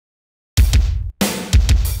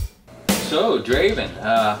So, Draven,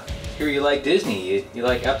 hear you like Disney. You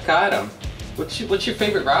like Epcot? What's your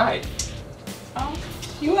favorite ride?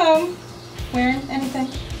 You wearing anything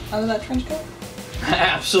other than that trench coat?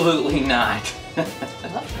 Absolutely not.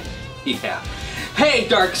 Yeah. Hey,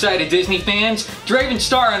 Dark Side of Disney fans! Draven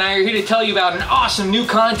Star and I are here to tell you about an awesome new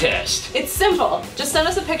contest. It's simple. Just send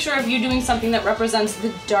us a picture of you doing something that represents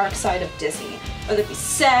the dark side of Disney. Whether it be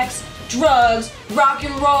sex, drugs, rock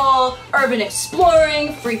and roll, urban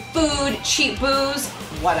exploring, free food, cheap booze,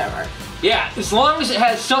 whatever. Yeah, as long as it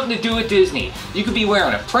has something to do with Disney. You could be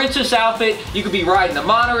wearing a princess outfit, you could be riding the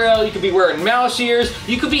monorail, you could be wearing mouse ears,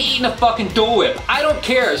 you could be eating a fucking Dole Whip. I don't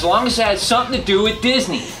care, as long as it has something to do with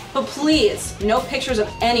Disney. But please, no pictures of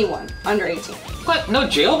anyone under 18. What, no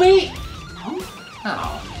jailbait? No?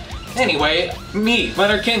 Oh. Anyway, me,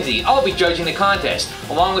 Leonard Kinsey, I'll be judging the contest,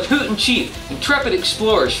 along with Hoot and Chief, intrepid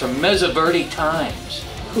explorers from Mesa Verde Times.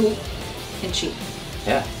 Hoot and Chief.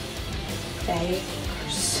 Yeah. They are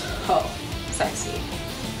so sexy.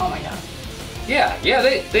 Oh my god. Yeah,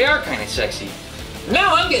 they are kind of sexy.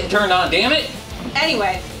 Now I'm getting turned on, damn it!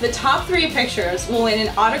 Anyway, the top 3 pictures will win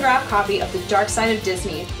an autographed copy of The Dark Side of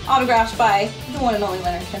Disney, autographed by the one and only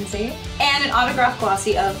Leonard Kinsey, and an autographed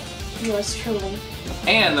glossy of yours truly.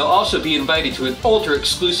 And they'll also be invited to an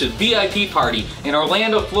ultra-exclusive VIP party in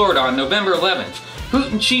Orlando, Florida on November 11th.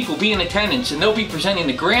 Hoot and Chief will be in attendance and they'll be presenting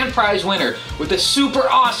the grand prize winner with a super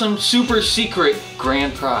awesome, super secret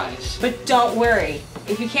grand prize. But don't worry,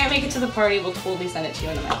 if you can't make it to the party, we'll totally send it to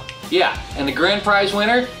you in the mail. Yeah, and the grand prize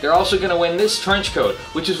winner, they're also going to win this trench coat,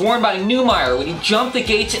 which was worn by Newmeyer when he jumped the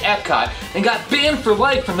gates at Epcot and got banned for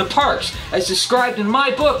life from the parks, as described in my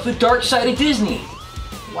book, The Dark Side of Disney.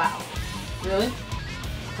 Wow. Really?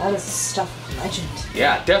 That is stuff of legend.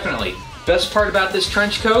 Yeah, definitely. Best part about this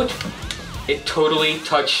trench coat? It totally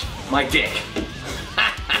touched my dick.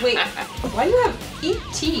 Wait, why do you have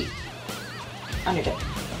E.T. on your dick?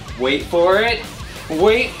 Wait for it.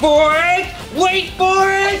 Wait for it! Wait for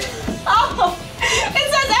it! Oh!